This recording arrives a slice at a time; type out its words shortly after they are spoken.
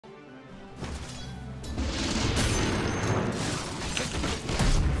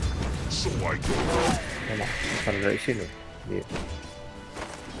Nampak salah direction tu. Dia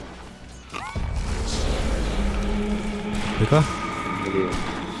Dekah? boleh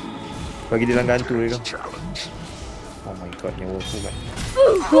bagi dia dalam gantung dia tu. Oh my god, nyawa aku kan.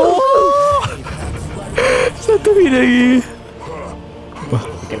 Satu hit lagi. We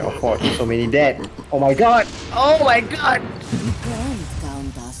can afford so many dead. Oh my god. Oh my god. Don't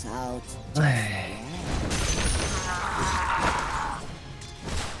count us out.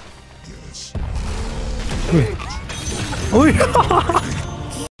 Oi.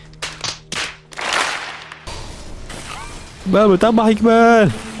 Iqbal bertabah Iqbal.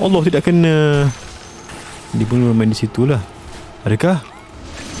 Allah tidak kena. Dia pun main di situ lah. Adakah?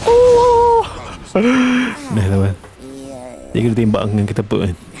 Oh. Dah lawan. Dia kena tembak dengan kita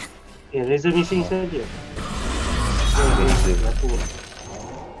apa kan? Razor missing saja.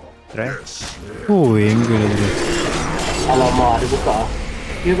 Try. Oh, angle dia. Alamak, dia buka.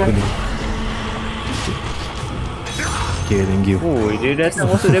 Ya kan? Okay, thank you. Oh, dia datang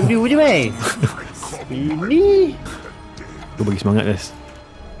masuk W je mai. Ini Tu bagi semangat guys.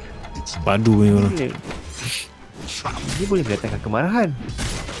 Padu ni orang. dia boleh mendatangkan kemarahan.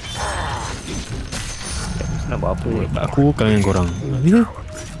 Nak buat apa ni? Aku kalah dengan korang. Bila?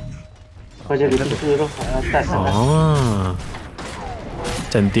 Kau jadi betul tu atas.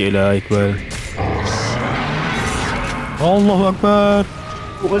 Cantik lah Iqbal. Allahu Akbar.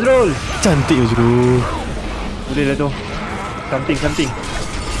 Oh, Fazrul. Cantik Fazrul. Boleh lah tu. Something.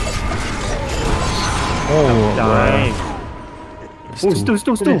 Oh, Nice. Oh, stu.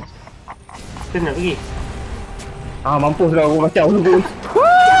 Kita nak pergi. Mampus dah aku macam aku.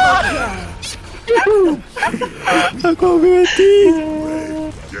 Aku ambil mati.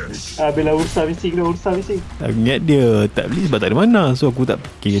 Bila urusan missing. Aku ingat dia tak beli sebab tak ada mana. So aku tak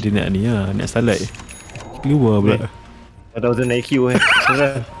fikir dia nak ni lah. Nak salat. Keluar pula. 1000 IQ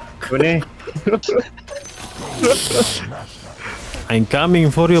Mana? I'm coming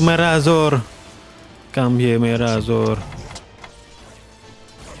for you, my Razor. Come here, my Razor.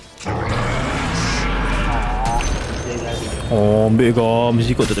 Oh, ambil kau.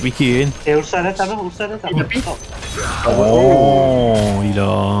 Mesti kau tak fikir kan? Urusan datang. Oh,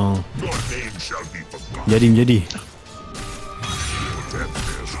 hilang. Menjadi.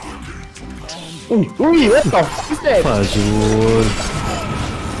 Ui, what the fuck is that? Fazrul.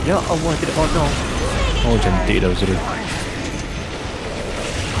 Ya Allah, tidak potong. Oh, cantik dah Fazrul.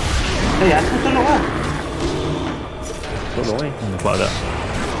 Aku tolong lah. Tolong Nampak tak?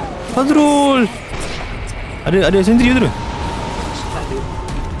 Fazrul. Ada sentri tu.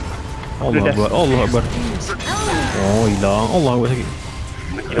 Allah Akbar. Oh, hilang. Allah Akbar sakit.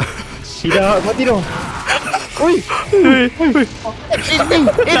 Tidak, mati dong. Ui. Hit me, bitch.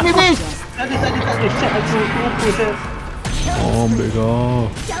 Tak ada. Shot aku mampus saya. Oh, ambil kau.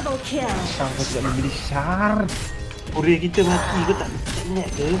 Double kill. Kau tidak membeli syar. Kurir kita mati kau tak ingat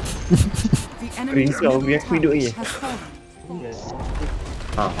ke? Risau, biar aku hidup je. Yes.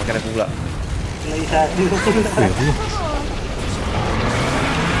 Makan aku pula. Lagi satu.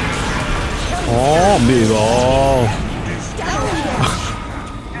 Oh, ambil kau.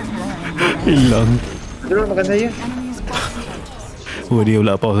 Hilang. Terus makan saya. Oh, dia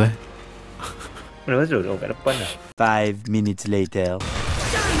pula pause Mana Fazrul? Oh, kat depan dah. 5 minutes later.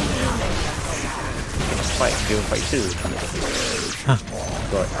 Dia fighter.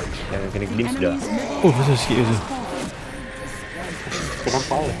 God, jangan kena glimpse dah. Oh, pasal sikit je.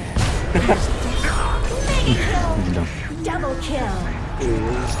 Kenapa lah? Hilang. Double kill.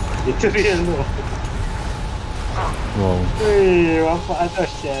 Itu real tu. Wow. Bapak atas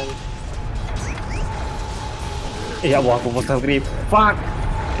Shell. Ya Allah, aku pasal grip. Fuck.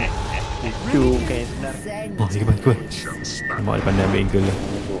 Itu kan senang. Oh, sikit bantu. Nampak dia pandai ambil angle lah.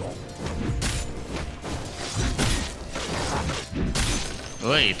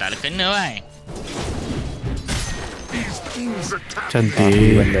 Oi, tak ada kena wai.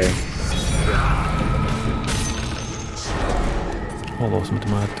 Cantik. Allah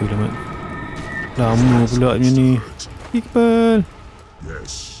semata-mata dah mat. Lama pula ni. Iqbal.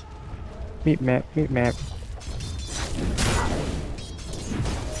 Mid map.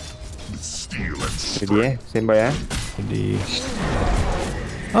 Jadi standby Jadi.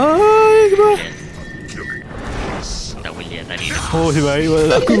 Iqbal. Tak boleh tadi. Oh, si baik.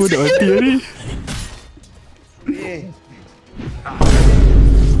 Aku dah mati ni.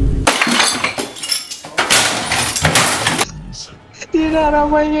 Tidak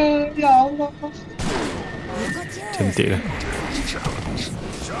ramainya. Ya Allah. Cantik lah.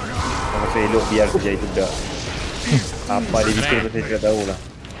 Masa elok biar aku jadi budak. Apa dia fikir pun saya tidak tahu lah.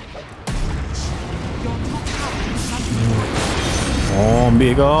 Oh,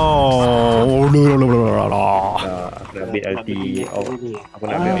 ambil kau. Oh, Aku nak ambil ulti. Aku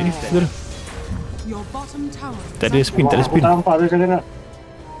nak ambil ulti. Betul. Tak ada spin, tak ada spin. Aku tak nampak dia macam mana.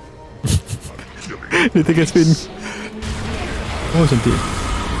 Dia tengah spin. Oh, cantik.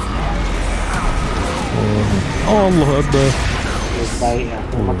 Oh, Allah Akbar. Baik lah.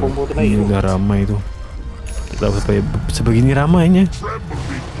 Memang combo tu baik tu. Dah ramai tu. Tak tahu sampai sebegini ramainya.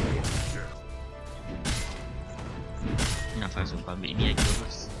 Nampak sumpah ambil ni lagi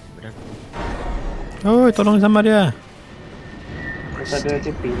bagus. Berapa? Oh, tolong sama dia. Aku tak ada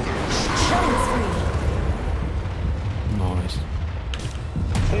CP lah. Nice.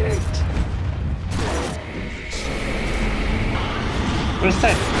 Terus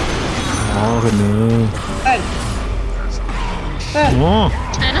stand. Oh, kena. Stand. Stand. Oh,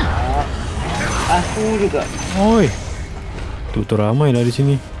 Stand lah. Aku juga. oi. Tu ramai lah di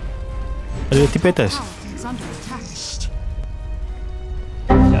sini. Ada tipe atas.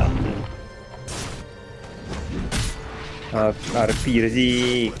 RP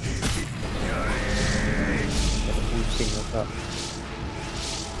Razik. Pusing otak.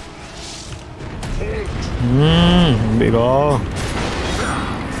 Ambil kau.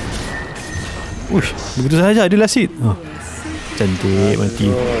 Uish, begitu sahaja dia last hit. Oh, cantik, mati.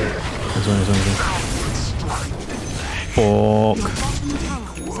 Langsung. Pok.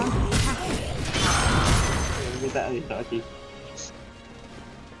 Dia tak mati.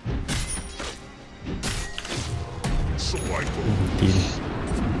 Mati ni.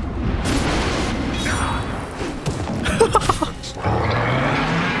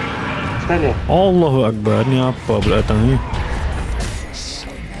 Stand dia. Allahu Akbar, ni apa pula datang ni?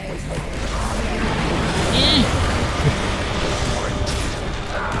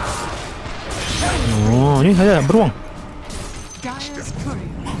 Oh, ni saja beruang.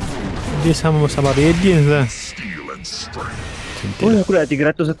 Dia sama Radiance lah. Oh, aku dah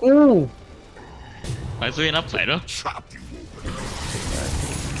 300 aku. Lepas tu yang dapat tu.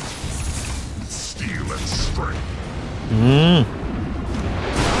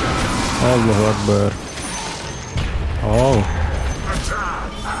 Allahu Akbar. Oh.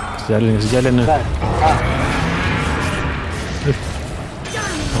 Sejalan lah.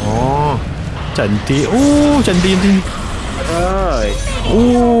 Oh. Cantik. Oh, cantik. Right.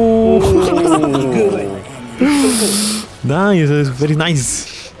 Oh. Nice, very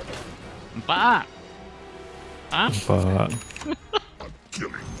nice. Nampak? Ha? Nampak.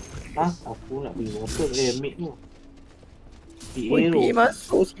 Aku nak beli water limit tu. Oi, pergi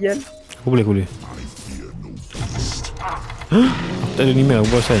masuk sial. Aku boleh. Huh? Aku tak ada ni aku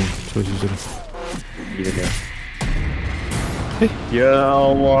bosan. Sorry. Gila dia. Ya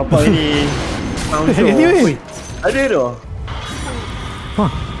Allah, apa ini? Anyway. Ada tu.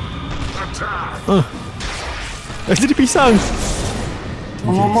 Jadi pisang.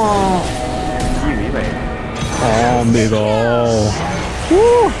 Mama. Gila baik. Oh, ambil kau.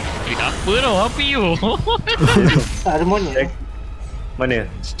 Apa tau? Apa you? Tak ada mana. Mana?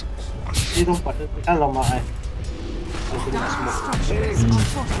 Dia tempat tu. Alamak kan. Aku nak smoke.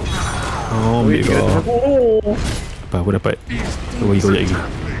 Oh, ambil kau. Apa aku dapat? Aku bagi kau lagi.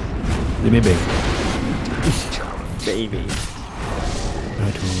 Dia maybank. Baik.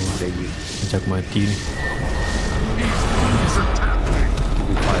 Aduh, Lagi. macam aku mati ni.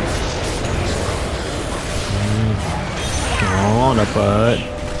 Oh, dapat.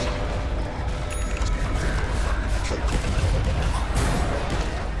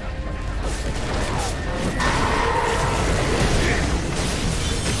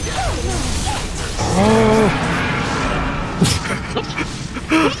 Oh.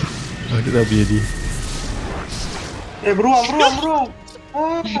 Aku tak habis jadi. Beruang.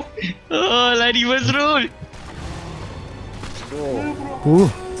 Oh, lari Mazrul.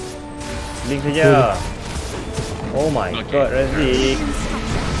 Link saja. Oh my god, Razik.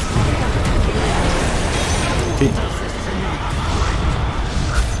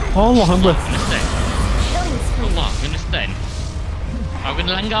 Allah Akbar. Kena stun. Allah, kena stun. Aku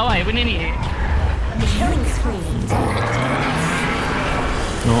kena langgar lah benda ni.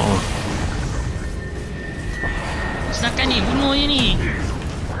 Oh. Senakan ni, bunuh je ni.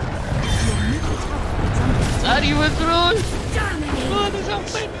 Lari Mazrul. Oh, dah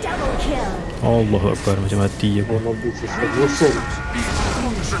sampai. Double kill. Allah Akbar, macam mati aku. Mobil bosan.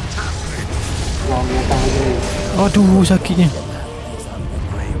 Orang datang lagi. Aduh, sakitnya.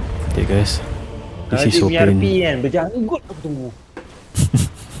 Okay guys, this is Razik punya open. RP kan, berjanggut aku tunggu.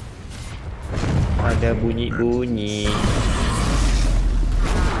 Ada bunyi-bunyi.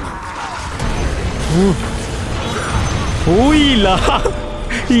 Oh, hilang.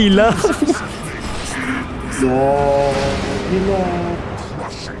 Ya. Gila.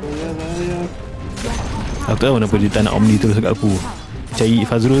 Raya. Aku tahu kenapa dia tak nak Omni terus kat aku. Cari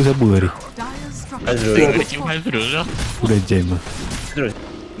Fazrul siapa hari? Azrul. Tengok dia cium Hazrul lah. Udah jam lah. Terus.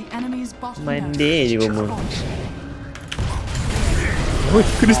 Mandi je bomo. Oi,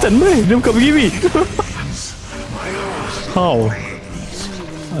 kena stun mai. Dia buka begini. How?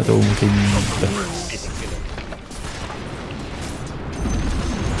 Atau mungkin dah.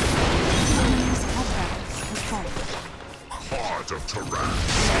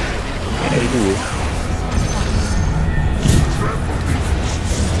 Ada dua.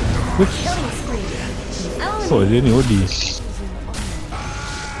 Oh, dia ni Odi.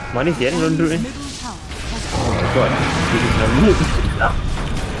 Manis ya londrut ni. Oh my god. Dia selalu.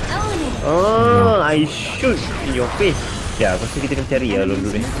 Oh, I shoot in your face. Ya, aku rasa kita kena cari lah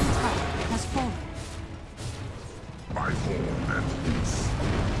londrut ni.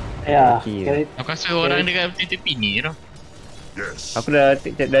 Ya, Okey. Aku rasa orang dekat tepi ni tau. Aku dah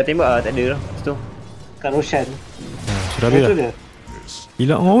tembak lah, tak ada lah. Situ. kat Roshan. Sudah habis Itu lah. dia.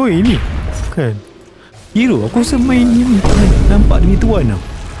 Hilang oi ni. Kan. Hero aku rasa main ni nampak dia tuan tau.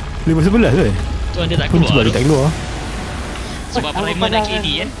 Level 11 kan. Tuan dia tak Pun keluar sebab dia tu. tak keluar. Sebab Primer nak KD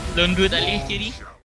kan. Lone 2 tak boleh KD.